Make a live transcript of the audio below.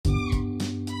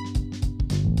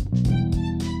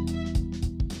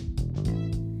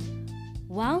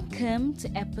Welcome to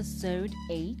episode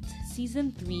 8,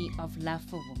 season 3 of Love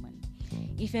for Women.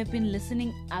 If you've been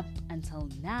listening up until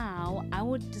now, I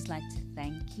would just like to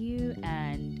thank you,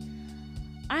 and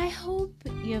I hope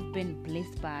you have been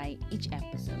blessed by each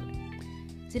episode.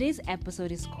 Today's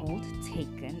episode is called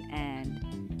Taken,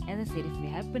 and as I said, if you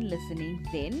have been listening,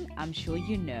 then I'm sure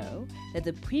you know that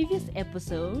the previous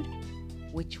episode,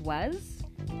 which was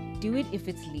Do It If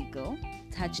It's Legal,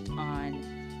 touched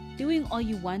on doing all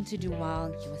you want to do while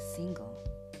you are single.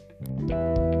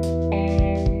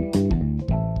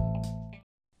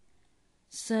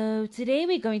 So today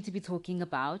we're going to be talking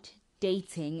about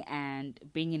dating and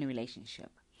being in a relationship.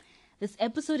 This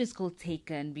episode is called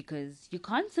Taken because you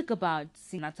can't talk about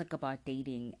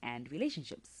dating and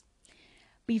relationships.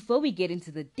 Before we get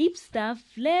into the deep stuff,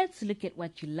 let's look at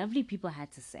what you lovely people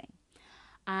had to say.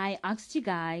 I asked you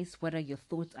guys, what are your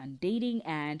thoughts on dating,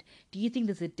 and do you think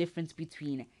there's a difference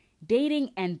between dating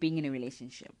and being in a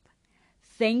relationship?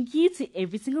 Thank you to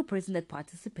every single person that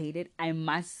participated. I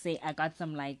must say I got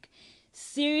some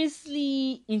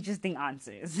seriously interesting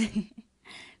answers.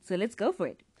 So let's go for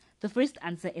it. The first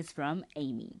answer is from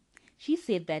Amy. She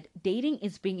said that dating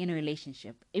is being in a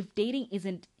relationship. If dating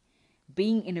isn't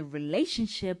being in a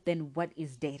relationship, then what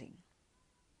is dating?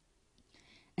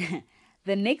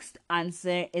 The next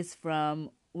answer is from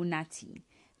Unati.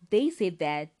 They said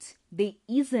that there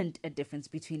isn't a difference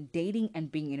between dating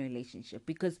and being in a relationship,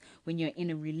 because when you're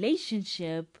in a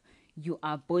relationship, you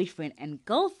are boyfriend and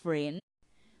girlfriend,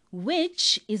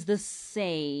 which is the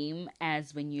same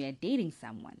as when you are dating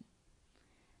someone.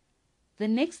 The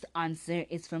next answer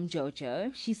is from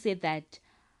Jojo. She said that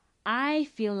I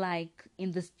feel like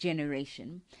in this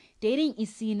generation, dating is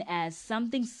seen as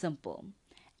something simple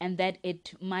and that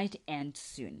it might end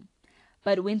soon.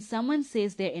 But when someone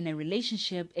says they're in a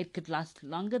relationship, it could last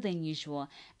longer than usual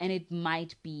and it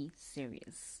might be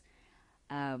serious.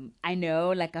 I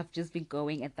know, I've just been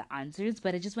going at the answers,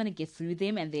 but I just want to get through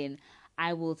them and then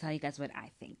I will tell you guys what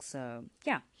I think. So,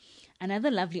 yeah. Another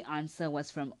lovely answer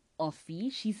was from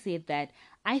Offie. She said that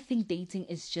I think dating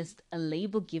is just a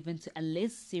label given to a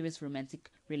less serious romantic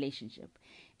relationship.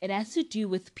 It has to do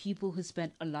with people who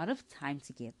spend a lot of time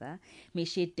together, may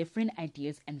share different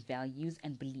ideas and values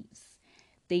and beliefs.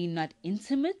 They're not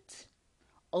intimate,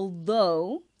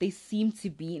 although they seem to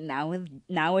be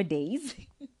nowadays.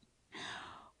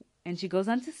 And she goes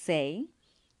on to say,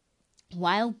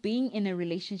 while being in a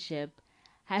relationship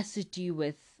has to do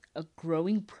with a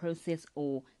growing process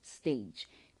or stage,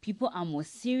 people are more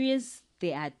serious,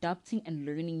 they are adopting and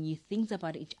learning new things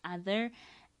about each other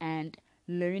and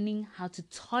learning how to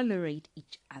tolerate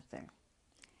each other.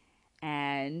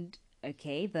 And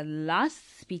okay, the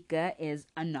last speaker is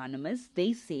anonymous.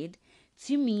 They said,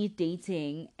 to me,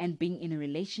 dating and being in a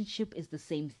relationship is the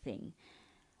same thing.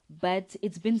 But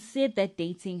it's been said that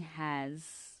dating has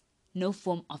no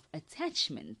form of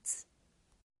attachment.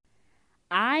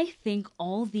 I think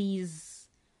all these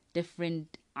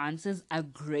different answers are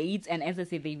great, and as I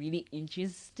say, they're really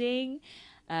interesting.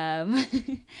 Now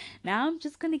I'm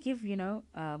just gonna give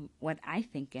what I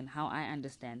think and how I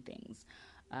understand things.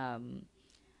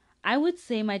 I would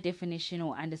say my definition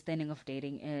or understanding of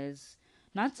dating is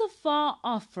not so far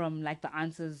off from the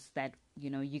answers that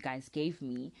you guys gave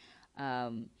me.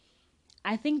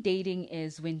 I think dating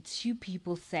is when two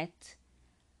people set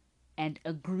and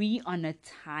agree on a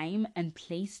time and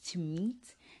place to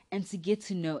meet and to get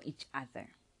to know each other.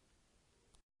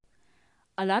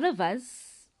 A lot of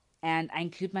us, and I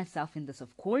include myself in this,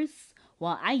 of course,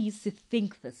 while I used to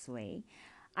think this way,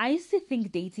 I used to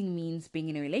think dating means being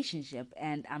in a relationship,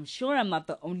 and I'm sure I'm not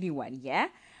the only one,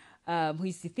 who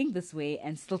used to think this way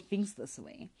and still thinks this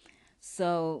way.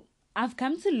 So I've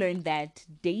come to learn that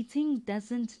dating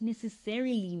doesn't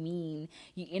necessarily mean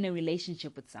you're in a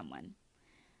relationship with someone.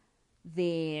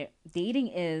 Dating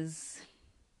is,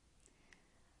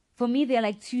 for me,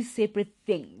 they're two separate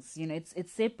things.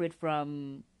 It's separate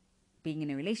from being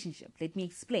in a relationship. Let me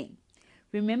explain.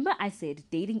 Remember I said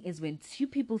dating is when two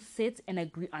people sit and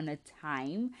agree on a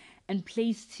time and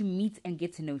place to meet and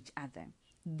get to know each other.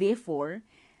 Therefore,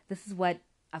 this is what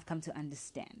I've come to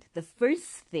understand. The first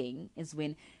thing is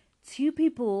when two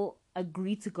people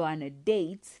agree to go on a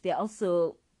date, they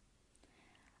also,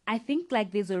 I think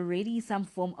there's already some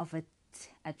form of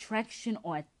attraction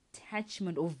or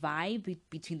attachment or vibe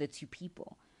between the two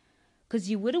people. Because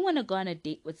you wouldn't want to go on a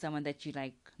date with someone that you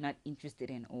not interested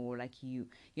in, or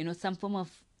some form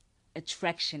of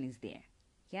attraction is there.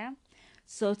 Yeah.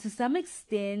 So to some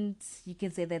extent, you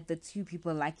can say that the two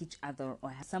people like each other or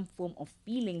have some form of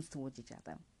feelings towards each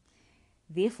other.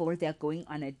 Therefore, they're going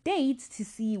on a date to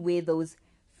see where those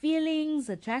feelings,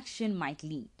 attraction might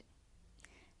lead.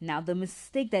 Now, the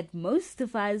mistake that most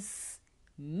of us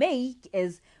make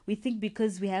is we think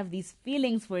because we have these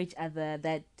feelings for each other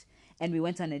that and we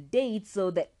went on a date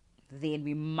so that then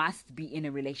we must be in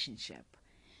a relationship,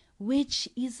 which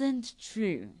isn't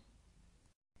true.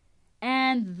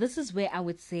 And this is where I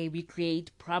would say we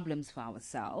create problems for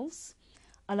ourselves.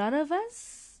 A lot of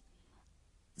us,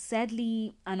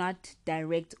 sadly, are not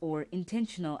direct or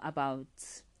intentional about,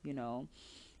 you know,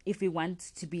 if we want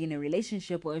to be in a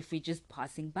relationship or if we're just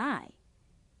passing by.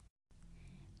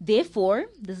 Therefore,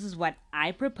 this is what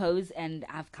I propose and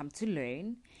I've come to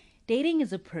learn. Dating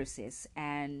is a process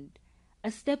and a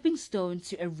stepping stone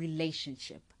to a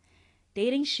relationship.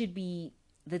 Dating should be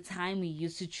the time we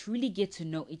use to truly get to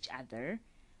know each other.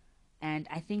 And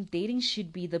I think dating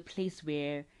should be the place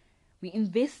where we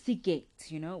investigate,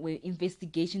 where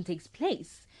investigation takes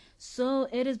place. So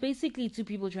it is basically two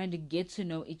people trying to get to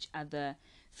know each other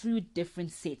through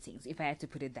different settings, if I had to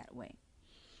put it that way.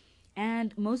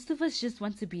 And most of us just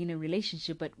want to be in a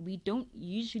relationship, but we don't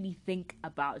usually think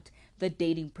about the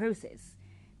dating process.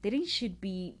 Dating should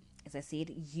be, as I said,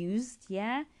 used,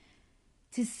 yeah,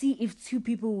 to see if two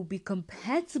people will be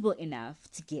compatible enough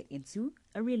to get into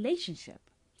a relationship.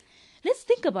 Let's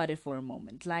think about it for a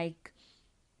moment. Like,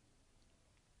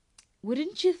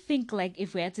 wouldn't you think, like,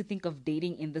 if we had to think of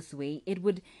dating in this way, it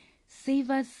would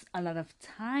save us a lot of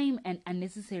time and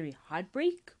unnecessary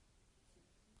heartbreak?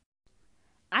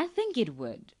 I think it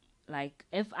would. Like,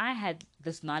 if I had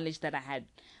this knowledge that I had,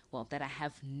 well, that I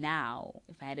have now,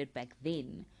 if I had it back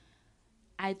then,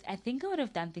 I think I would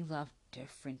have done things a lot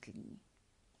differently.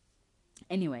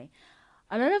 Anyway,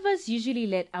 a lot of us usually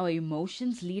let our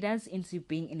emotions lead us into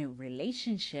being in a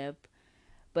relationship,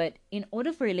 but in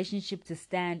order for a relationship to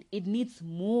stand, it needs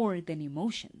more than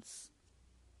emotions.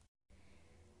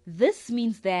 This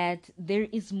means that there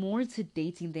is more to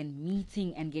dating than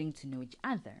meeting and getting to know each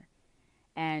other.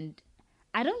 And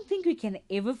I don't think we can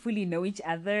ever fully know each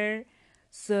other.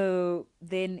 So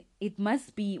then it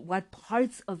must be what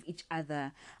parts of each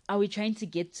other are we trying to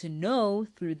get to know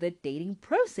through the dating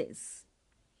process?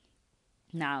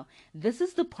 Now, this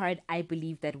is the part I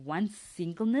believe that once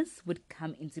singleness would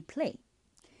come into play.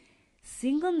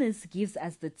 Singleness gives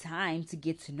us the time to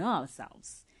get to know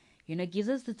ourselves. Gives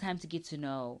us the time to get to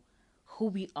know who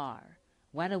we are,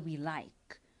 what are we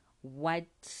like, what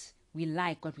we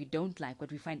don't like, what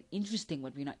we find interesting,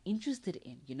 what we're not interested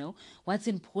in, what's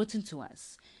important to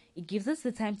us. It gives us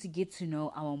the time to get to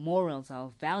know our morals,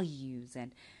 our values,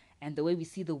 and the way we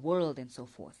see the world and so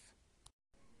forth.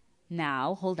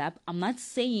 Now, hold up. I'm not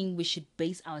saying we should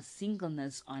base our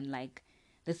singleness on like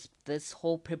this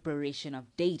whole preparation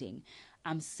of dating.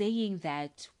 I'm saying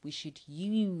that we should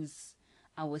use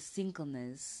our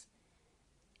singleness,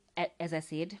 as I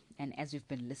said, and as we've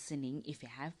been listening, if you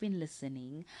have been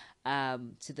listening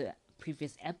to the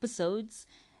previous episodes,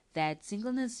 that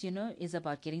singleness, is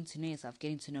about getting to know yourself,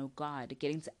 getting to know God,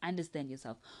 getting to understand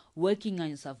yourself, working on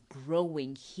yourself,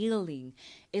 growing, healing.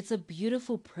 It's a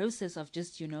beautiful process of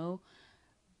just,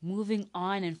 moving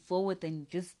on and forward and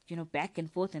just, back and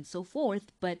forth and so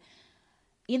forth. But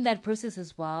in that process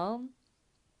as well,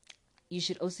 you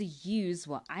should also use,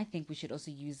 well, I think we should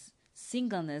also use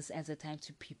singleness as a time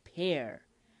to prepare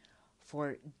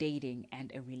for dating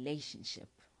and a relationship.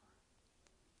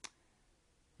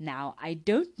 Now, I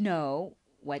don't know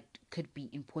what could be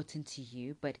important to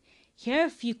you, but here are a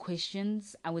few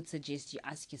questions I would suggest you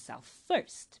ask yourself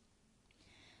first.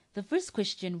 The first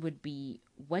question would be,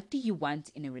 what do you want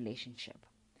in a relationship?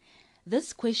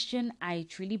 This question, I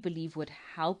truly believe, would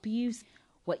help you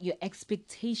what your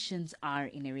expectations are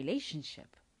in a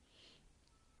relationship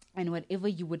and whatever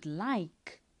you would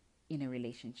like in a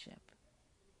relationship.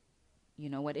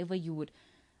 Whatever you would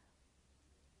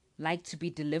like to be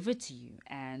delivered to you.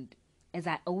 And as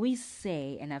I always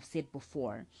say, and I've said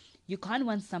before, you can't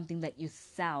want something that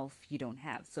yourself you don't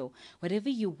have. So whatever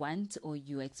you want or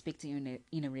you're expecting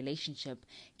in a relationship,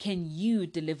 can you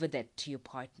deliver that to your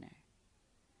partner?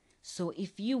 So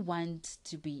if you want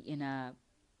to be in a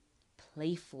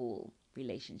playful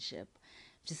relationship,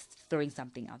 just throwing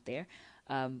something out there,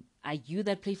 are you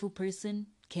that playful person?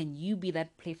 Can you be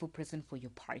that playful person for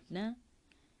your partner?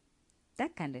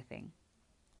 That kind of thing.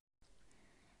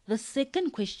 The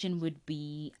second question would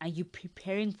be, are you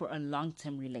preparing for a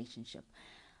long-term relationship?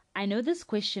 I know this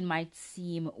question might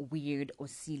seem weird or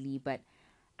silly, but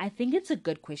I think it's a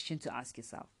good question to ask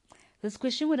yourself. This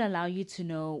question would allow you to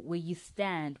know where you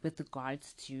stand with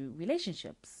regards to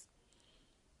relationships.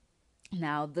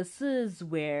 Now, this is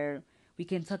where we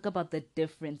can talk about the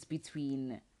difference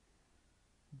between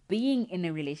being in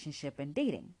a relationship and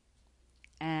dating.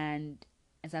 And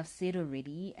as I've said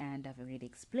already, and I've already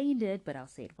explained it, but I'll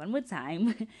say it one more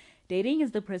time. Dating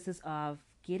is the process of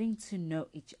getting to know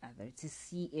each other to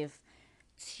see if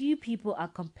two people are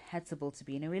compatible to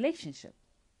be in a relationship.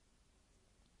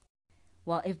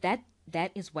 Well, if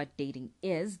that is what dating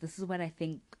is, this is what I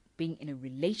think being in a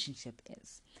relationship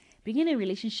is. Being in a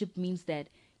relationship means that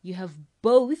you have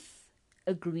both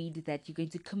agreed that you're going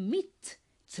to commit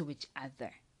to each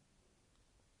other.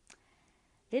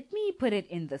 Let me put it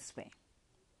in this way.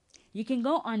 You can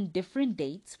go on different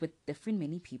dates with different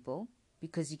many people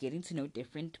because you're getting to know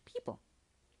different people.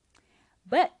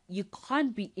 But you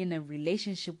can't be in a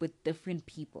relationship with different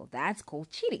people. That's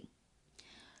called cheating.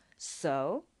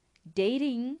 So,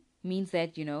 dating means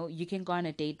that, you can go on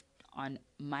a date on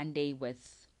Monday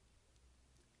with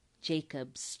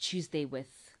Jacobs, Tuesday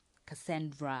with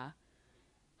Cassandra,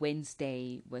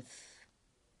 Wednesday with,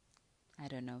 I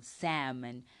don't know, Sam,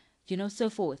 and, so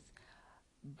forth.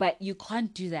 But you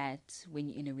can't do that when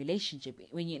you're in a relationship.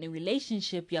 When you're in a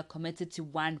relationship, you're committed to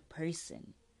one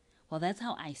person. Well, that's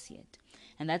how I see it.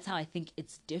 And that's how I think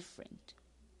it's different.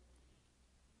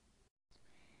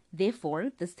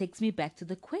 Therefore, this takes me back to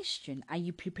the question, are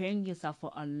you preparing yourself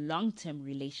for a long term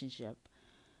relationship?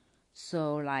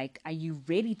 So, like, are you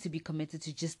ready to be committed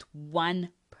to just one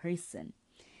person?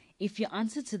 If your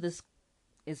answer to this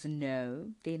is no,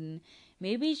 then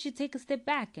maybe you should take a step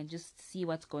back and just see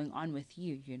what's going on with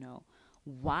you.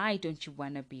 Why don't you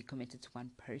want to be committed to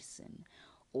one person?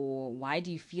 Or why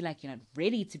do you feel like you're not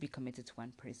ready to be committed to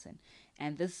one person?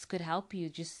 And this could help you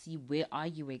just see where are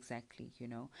you exactly.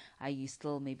 Are you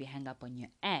still maybe hang up on your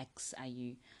ex? Are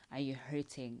you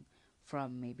hurting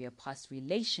from maybe a past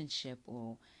relationship?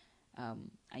 Or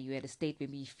are you at a state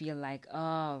maybe you feel like,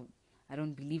 oh, I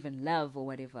don't believe in love or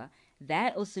whatever?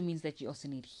 That also means that you also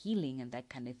need healing and that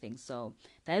kind of thing. So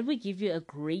that will give you a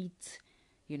great,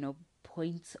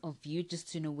 point of view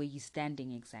just to know where you're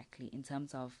standing exactly in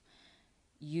terms of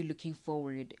you looking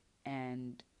forward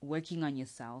and working on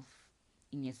yourself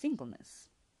in your singleness.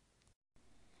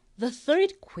 The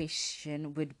third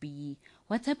question would be,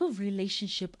 what type of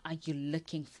relationship are you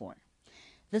looking for?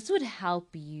 This would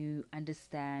help you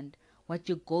understand what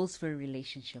your goals for a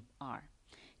relationship are.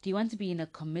 Do you want to be in a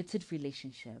committed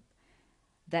relationship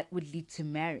that would lead to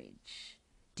marriage?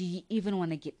 Do you even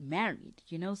want to get married?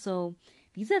 So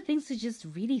these are things to just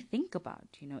really think about,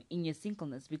 in your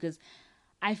singleness, because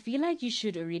I feel like you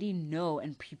should already know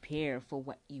and prepare for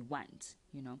what you want.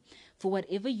 For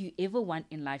whatever you ever want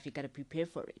in life, you got to prepare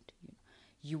for it.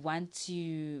 You want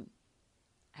to,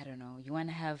 I don't know, you want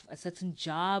to have a certain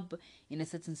job in a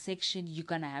certain section, you're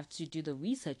going to have to do the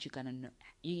research. You're going to know,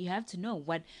 you have to know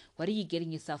what are you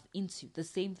getting yourself into. The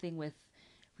same thing with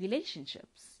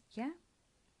relationships. Yeah.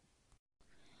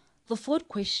 The fourth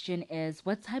question is,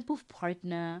 what type of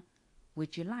partner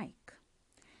would you like?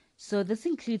 So this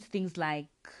includes things like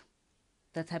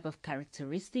the type of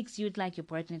characteristics you'd like your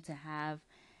partner to have.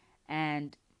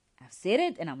 And I've said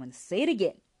it and I'm going to say it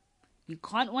again. You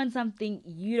can't want something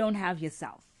you don't have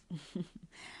yourself.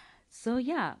 So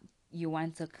yeah, you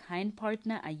want a kind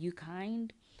partner. Are you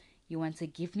kind? You want a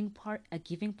giving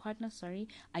partner, sorry.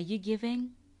 Are you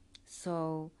giving?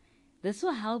 So this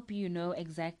will help you know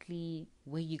exactly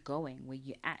where you're going, where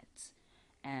you're at,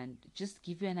 and just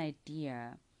give you an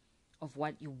idea of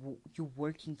what you're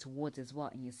working towards as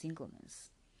well in your singleness.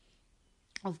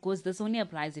 Of course, this only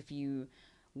applies if you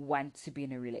want to be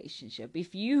in a relationship.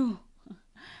 If you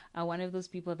are one of those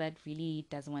people that really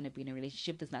doesn't want to be in a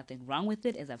relationship, there's nothing wrong with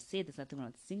it. As I've said, there's nothing wrong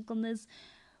with singleness.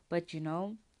 But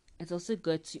it's also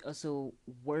good to also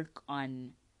work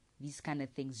on these kind of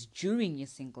things during your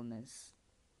singleness.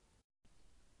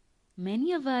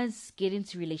 Many of us get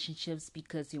into relationships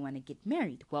because we want to get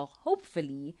married. Well,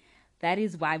 hopefully, that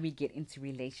is why we get into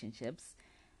relationships.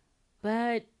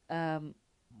 But I've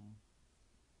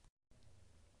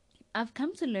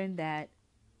come to learn that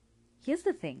here's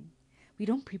the thing, we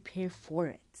don't prepare for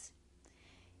it.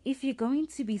 If you're going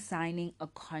to be signing a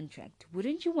contract,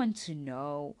 wouldn't you want to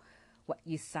know what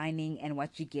you're signing and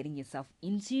what you're getting yourself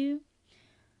into?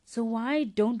 So why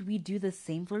don't we do the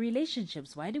same for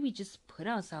relationships? Why do we just put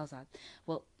ourselves out?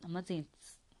 Well, I'm not saying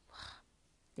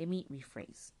let me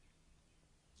rephrase.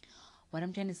 What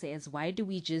I'm trying to say is, why do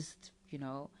we just,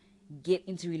 get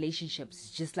into relationships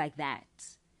just like that?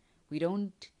 We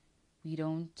don't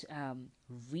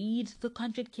read the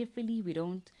contract carefully.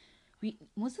 We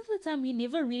most of the time we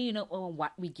never really know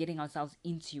what we're getting ourselves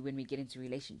into when we get into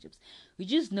relationships. We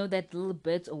just know that little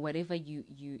bit or whatever you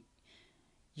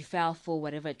fell for,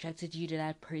 whatever attracted you to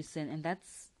that person, and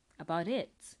that's about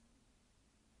it.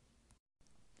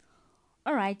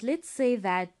 All right, let's say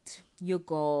that your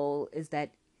goal is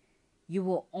that You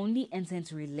will only enter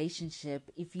into a relationship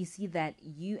if you see that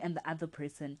you and the other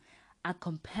person are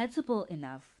compatible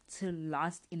enough to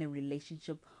last in a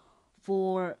relationship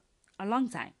for a long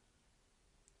time.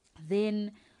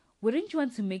 Then wouldn't you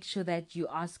want to make sure that you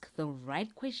ask the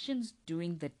right questions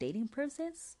during the dating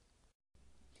process?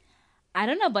 I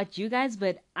don't know about you guys,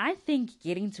 but I think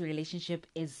getting into a relationship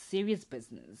is serious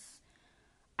business.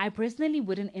 I personally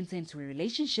wouldn't enter into a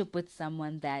relationship with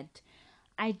someone that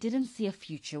I didn't see a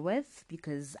future with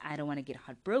because I don't want to get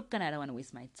heartbroken. I don't want to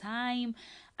waste my time.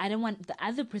 I don't want the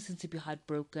other person to be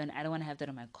heartbroken. I don't want to have that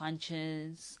on my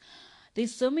conscience.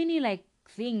 There's so many like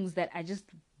things that I just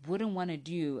wouldn't want to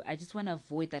do. I just want to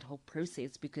avoid that whole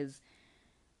process because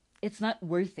it's not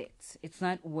worth it. It's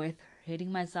not worth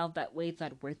hurting myself that way. It's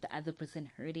not worth the other person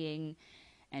hurting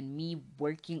and me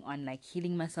working on like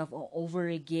healing myself all over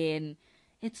again.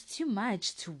 It's too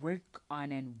much to work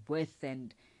on and with,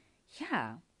 and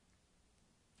yeah.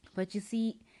 But you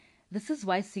see, this is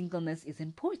why singleness is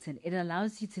important. It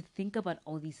allows you to think about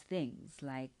all these things.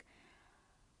 Like,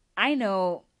 I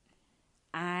know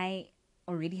I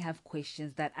already have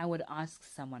questions that I would ask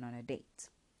someone on a date.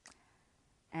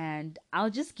 And I'll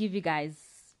just give you guys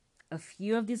a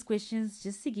few of these questions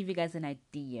just to give you guys an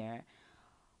idea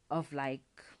of like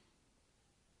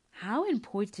how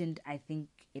important I think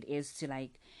it is to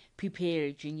like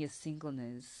prepare during your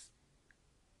singleness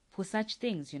for such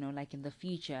things, like in the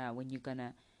future when you're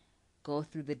gonna go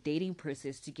through the dating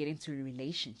process to get into a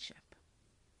relationship.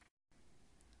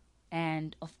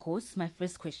 And of course, my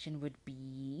first question would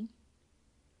be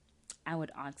I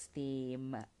would ask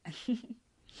them,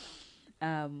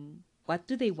 what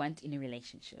do they want in a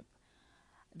relationship?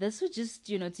 This would just,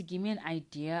 to give me an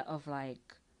idea of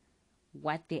like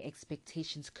what their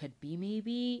expectations could be,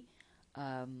 maybe.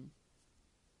 Um,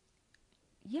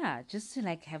 yeah, just to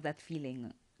like have that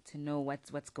feeling to know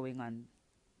what's going on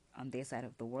their side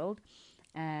of the world.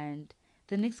 And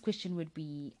the next question would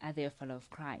be, are they a follower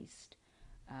of Christ?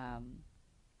 Um,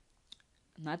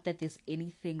 Not that there's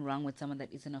anything wrong with someone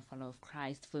that isn't a follower of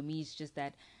Christ. For me, it's just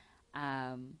that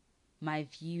um, my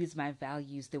views, my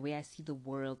values, the way I see the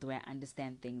world, the way I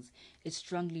understand things, is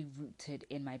strongly rooted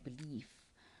in my belief.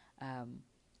 Um,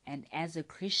 and as a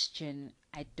Christian,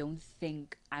 I don't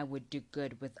think I would do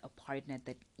good with a partner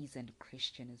that isn't a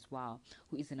Christian as well,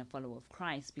 who isn't a follower of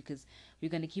Christ, because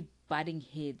we're going to keep butting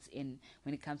heads in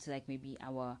when it comes to like maybe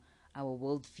our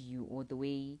worldview or the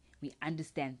way we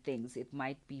understand things. It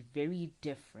might be very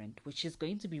different, which is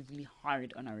going to be really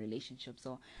hard on our relationship.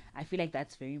 So I feel like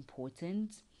that's very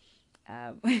important.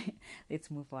 Um, let's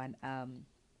move on.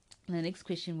 The next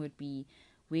question would be,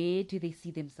 where do they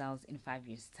see themselves in 5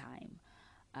 years' time?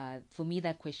 For me,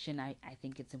 that question, I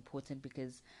think it's important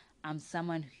because I'm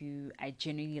someone who I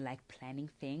genuinely like planning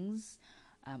things.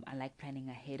 I like planning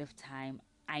ahead of time.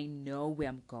 I know where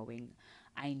I'm going.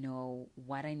 I know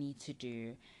what I need to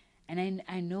do. And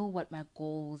I know what my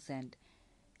goals and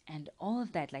all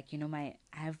of that. Like, I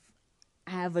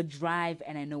have a drive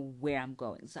and I know where I'm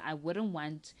going. So I wouldn't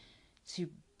want to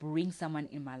bring someone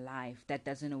in my life that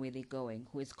doesn't know where they're going,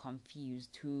 who is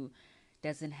confused, who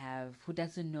doesn't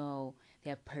know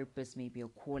their purpose, maybe, or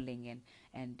calling,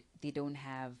 and they don't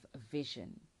have a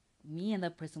vision. Me and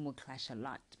that person will clash a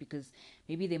lot because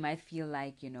maybe they might feel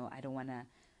like, I don't want to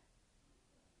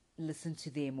listen to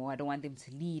them or I don't want them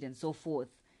to lead and so forth.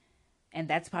 And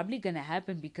that's probably going to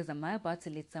happen because I'm not about to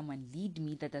let someone lead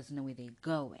me that doesn't know where they're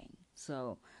going.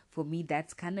 So for me,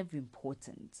 that's kind of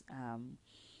important.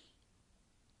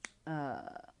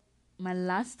 My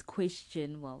last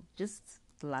question, well, just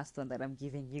the last one that I'm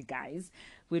giving you guys,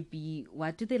 would be,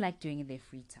 what do they like doing in their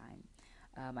free time?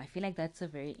 I feel like that's a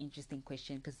very interesting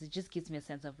question because it just gives me a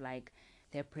sense of like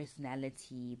their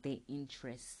personality, their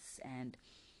interests, and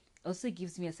also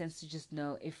gives me a sense to just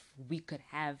know if we could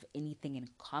have anything in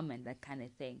common, that kind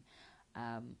of thing.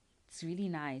 It's really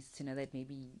nice to know that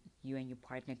maybe you and your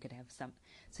partner could have some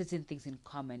certain things in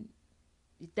common.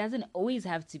 It doesn't always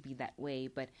have to be that way,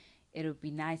 but it would be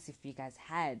nice if you guys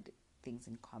had things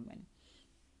in common.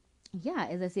 Yeah,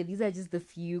 as I said, these are just the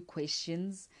few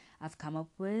questions I've come up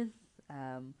with,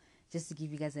 um, just to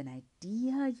give you guys an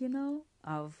idea,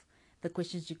 of the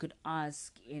questions you could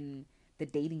ask in the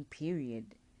dating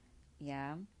period.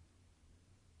 Yeah.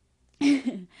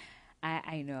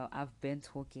 I know I've been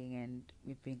talking and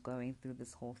we've been going through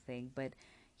this whole thing, but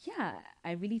yeah,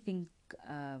 I really think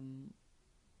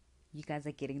you guys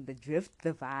are getting the drift,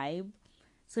 the vibe.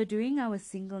 So during our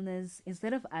singleness,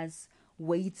 instead of us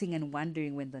waiting and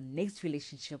wondering when the next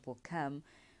relationship will come,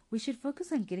 we should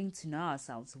focus on getting to know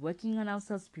ourselves, working on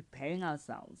ourselves, preparing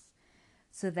ourselves,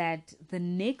 so that the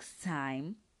next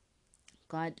time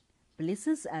God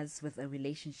blesses us with a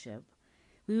relationship,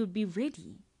 we would be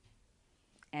ready,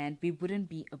 and we wouldn't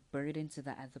be a burden to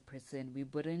the other person. We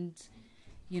wouldn't.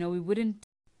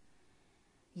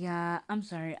 Yeah, I'm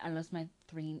sorry, I lost my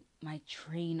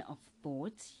train of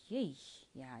thought. Yay.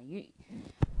 Yeah,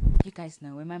 you guys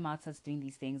know when my mouth starts doing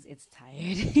these things, it's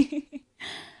tired.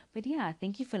 But yeah,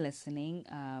 thank you for listening.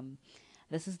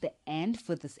 This is the end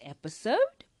for this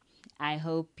episode. I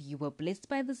hope you were blessed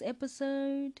by this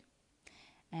episode.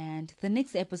 And the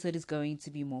next episode is going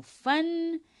to be more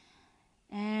fun.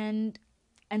 And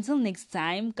until next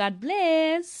time, God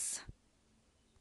bless.